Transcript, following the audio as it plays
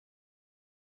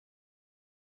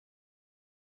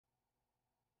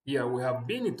Here we have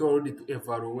been told to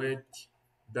evaluate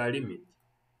the limit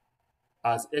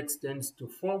as x tends to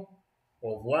 4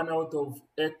 of 1 out of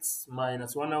x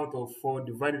minus 1 out of 4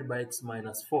 divided by x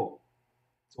minus 4.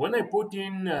 So when I put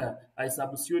in, I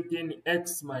substitute in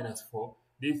x minus 4,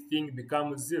 this thing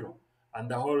becomes 0 and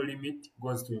the whole limit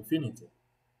goes to infinity.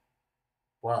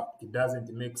 Wow, it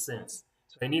doesn't make sense.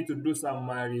 So I need to do some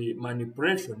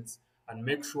manipulations and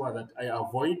make sure that I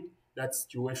avoid that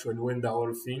situation when the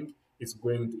whole thing is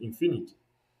going to infinity.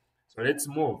 So let's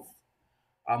move.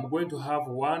 I'm going to have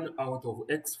 1 out of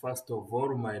x first of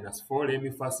all minus 4. Let me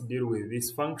first deal with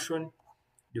this function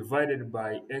divided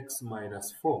by x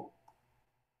minus 4.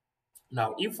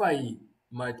 Now, if I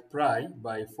multiply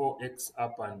by 4x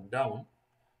up and down,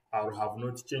 I will have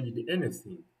not changed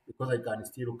anything because I can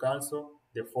still cancel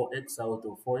the 4x out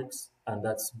of 4x and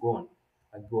that's gone.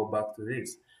 I go back to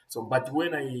this. So, but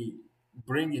when I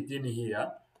bring it in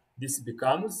here, this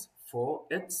becomes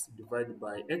 4x divided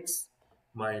by x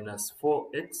minus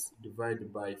 4x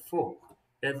divided by 4.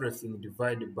 Everything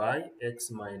divided by x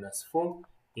minus 4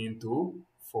 into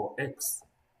 4x.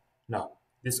 Now,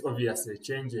 this obviously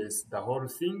changes the whole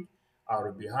thing. I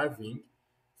will be having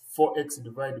 4x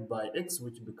divided by x,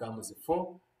 which becomes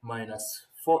 4, minus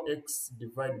 4x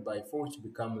divided by 4, which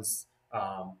becomes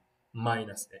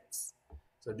minus x.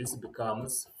 So this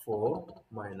becomes 4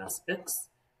 minus x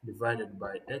divided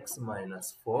by x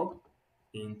minus 4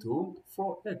 into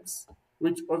 4x,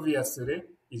 which obviously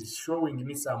is showing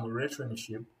me some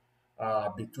relationship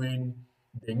between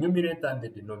the numerator and the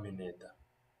denominator.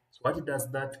 So what does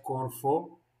that call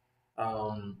for?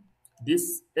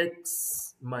 This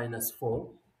x minus 4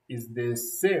 is the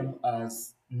same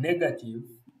as negative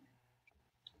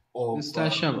of... Mr.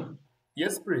 Shaba,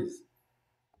 yes, please.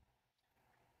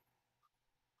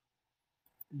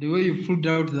 the way you proved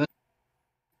out that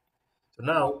So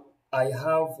now I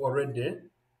have already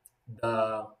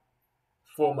the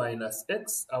 4 minus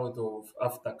x out of,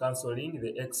 after cancelling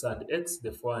the x and x,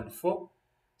 the 4 and 4.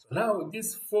 So now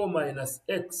this 4 minus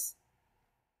x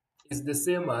is the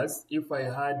same as if I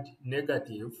had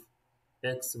negative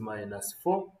x minus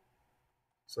 4.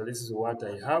 So this is what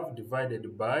I have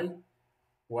divided by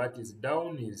what is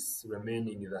down is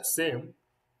remaining the same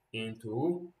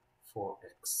into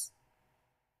 4x.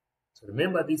 So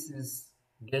remember, this is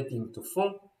getting to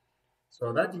 4.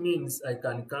 So that means I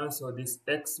can cancel this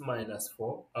x minus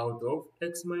 4 out of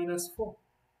x minus 4.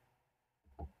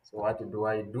 So what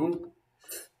do?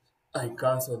 I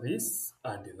cancel this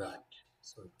and that.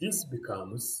 So this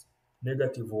becomes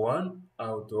negative 1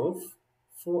 out of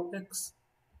 4x.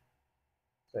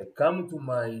 So I come to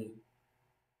my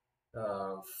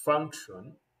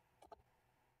function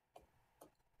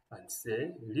and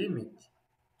say limit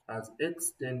as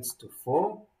x tends to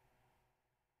 4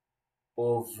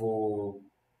 of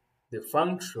the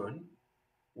function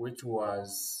which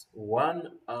was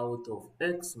 1 out of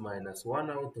x minus 1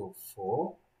 out of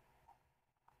 4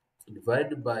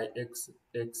 divided by x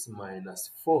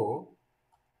minus 4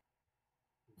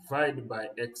 divided by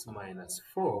x minus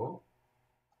 4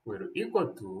 will equal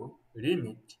to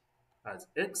limit as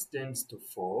x tends to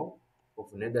 4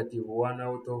 of negative 1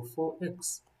 out of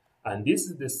 4x. And this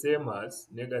is the same as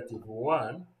negative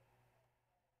 1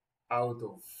 out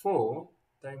of 4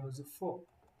 times 4,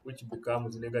 which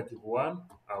becomes negative 1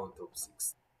 out of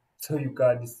 6. So you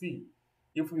can see,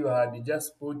 if you had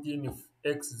just put in if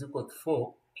x is equal to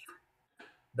 4,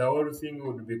 the whole thing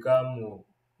would become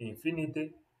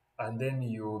infinity, and then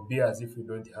you'll be as if you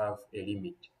don't have a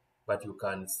limit. But you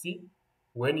can see,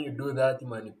 when you do that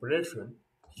manipulation,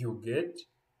 you get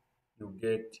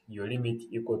your limit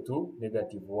equal to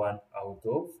negative 1 out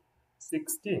of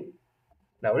 16.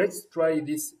 Now let's try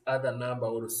this other number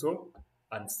also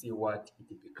and see what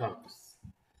it becomes.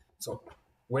 So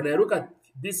when I look at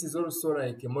this, is also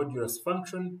like a modulus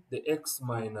function. The x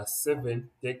minus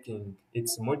 7 taking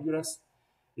its modulus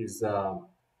is a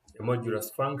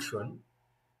modulus function,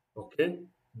 okay,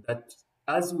 that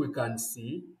as we can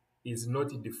see is not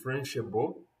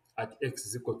differentiable at x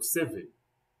is equal to 7.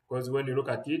 Because when you look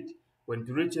at it, when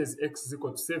it reaches x is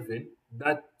equal to 7,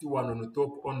 that one on the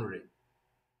top only,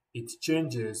 it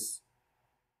changes,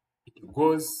 it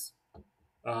goes,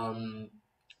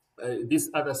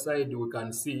 this other side we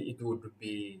can see it would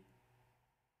be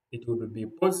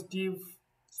positive.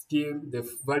 Still the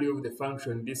value of the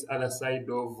function this other side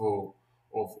of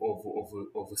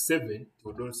 7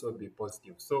 would also be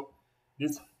positive. So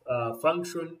this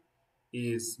function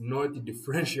is not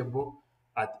differentiable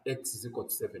at x is equal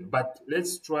to 7. But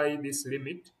let's try this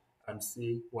limit and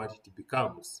see what it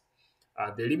becomes.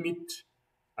 The limit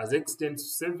as x tends to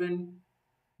 7,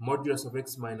 modulus of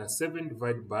x minus 7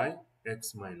 divided by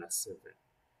x minus 7.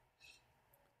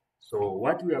 So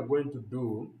what we are going to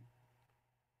do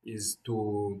is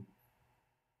so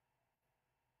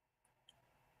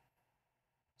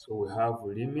we have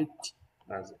limit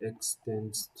as x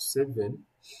tends to 7,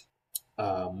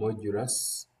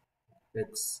 modulus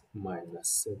x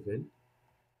minus 7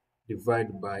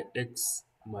 divided by x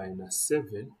minus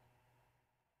 7.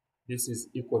 This is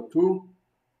equal to,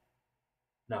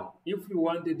 now if you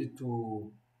wanted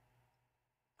to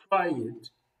try it,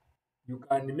 you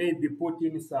can maybe put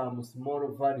in some small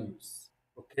values,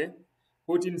 okay?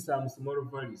 Put in some small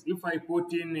values. If I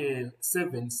put in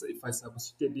 7, so if I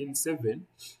substitute in 7,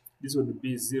 this would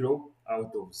be 0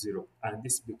 out of 0. And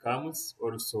this becomes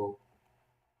also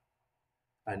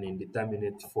an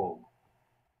indeterminate form.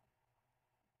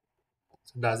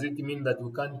 So does it mean that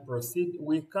we can't proceed?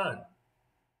 We can.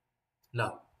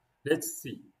 Now, let's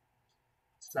see.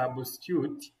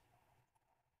 Substitute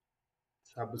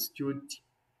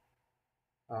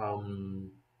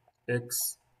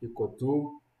x equal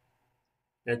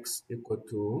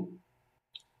to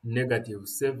negative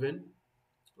 7,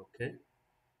 okay?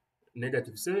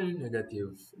 Negative 7,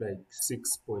 negative like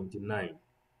 6.9,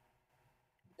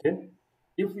 okay?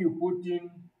 If you put in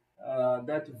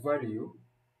that value,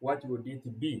 what would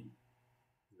it be?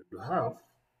 You have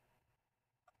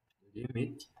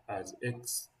limit as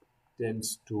x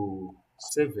tends to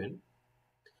 7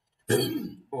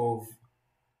 of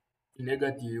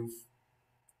negative,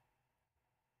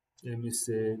 let me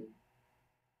say,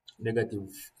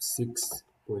 negative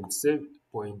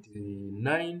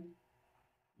 6.7.9,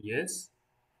 yes,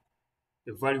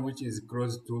 the value which is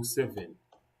close to 7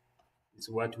 is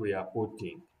what we are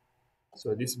putting.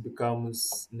 So this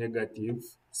becomes negative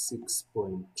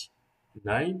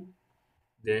 6.9,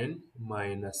 then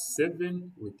minus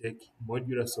 7, we take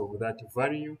modulus of that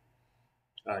value,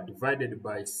 divided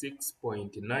by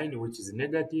 6.9, which is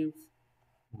negative,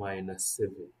 minus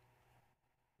 7.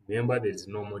 Remember, there is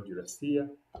no modulus here.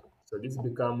 So this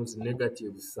becomes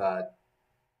negative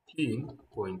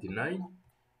 13.9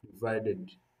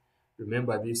 divided,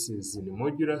 remember this is in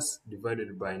modulus,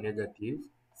 divided by negative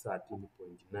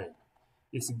 13.9.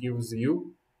 This gives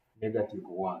you negative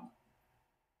 1.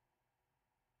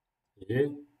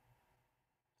 Okay?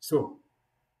 So,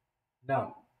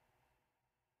 now,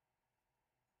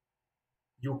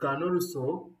 you can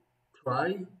also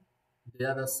try the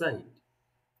other side.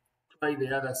 Try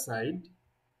the other side.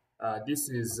 This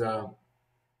is,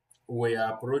 we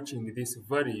are approaching this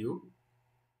value.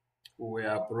 We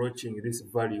are approaching this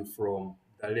value from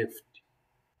the left.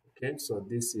 Okay, so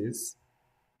this is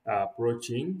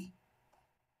approaching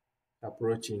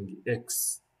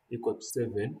x equal to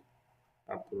 7,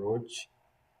 approach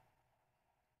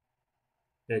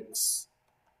x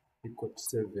equal to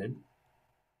 7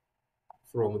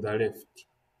 from the left.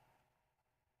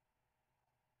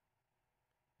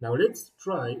 Now let's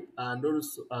try and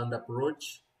also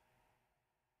approach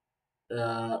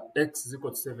x is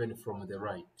equal to 7 from the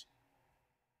right.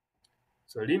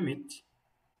 So limit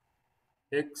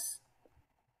x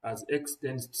as x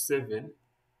tends to 7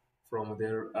 from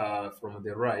the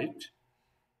right.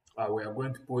 We are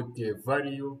going to put a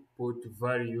value,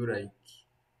 like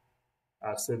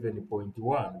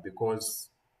 7.1, because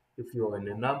if you're in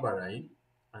a number line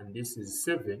and this is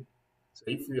 7, so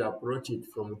if you approach it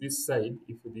from this side,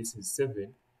 if this is 7,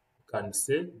 you can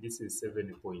say this is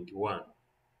 7.1,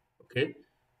 okay?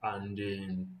 And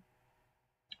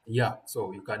yeah,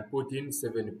 so you can put in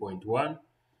 7.1.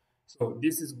 So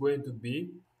this is going to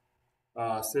be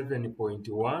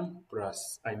 7.1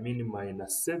 plus,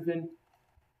 minus 7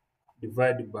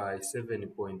 divided by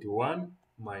 7.1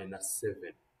 minus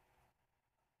 7.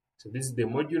 So this is the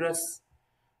modulus.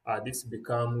 This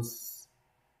becomes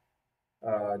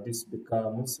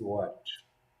what?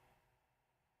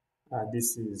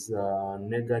 This is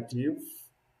negative.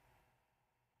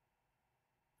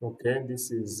 Okay,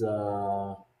 this is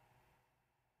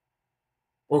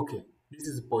okay. This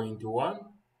is 0.1,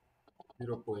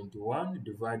 0.1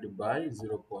 divided by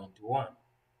 0.1,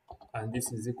 and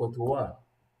this is equal to 1.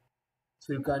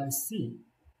 So you can see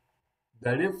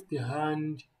the left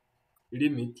hand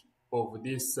limit of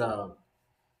this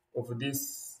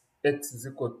x is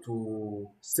equal to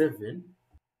 7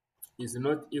 is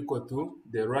not equal to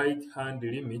the right hand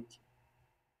limit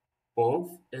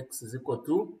of x is equal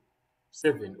to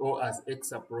 7, or as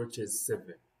x approaches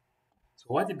 7. So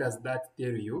what does that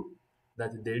tell you?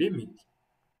 That the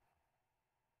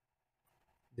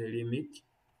limit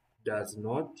does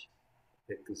not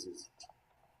exist.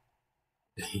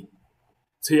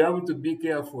 So you have to be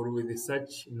careful with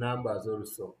such numbers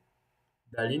also.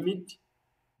 The limit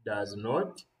does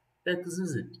not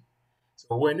exist.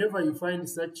 So whenever you find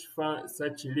such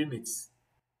limits,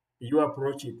 you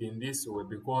approach it in this way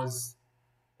because,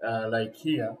 like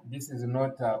here, this is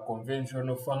not a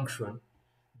conventional function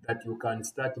that you can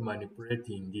start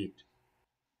manipulating it.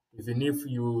 Even if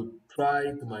you try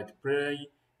to multiply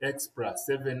x plus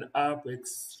 7 up,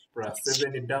 x plus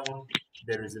 7 down,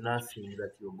 there is nothing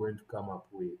that you're going to come up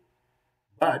with.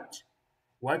 But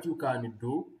what you can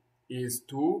do is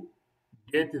to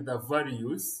get the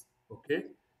values, okay?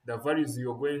 The values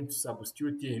you're going to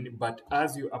substitute in, but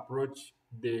as you approach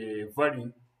the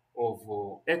value of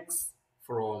x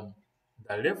from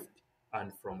the left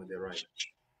and from the right.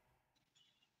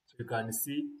 So you can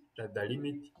see that the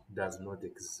limit does not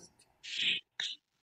exist.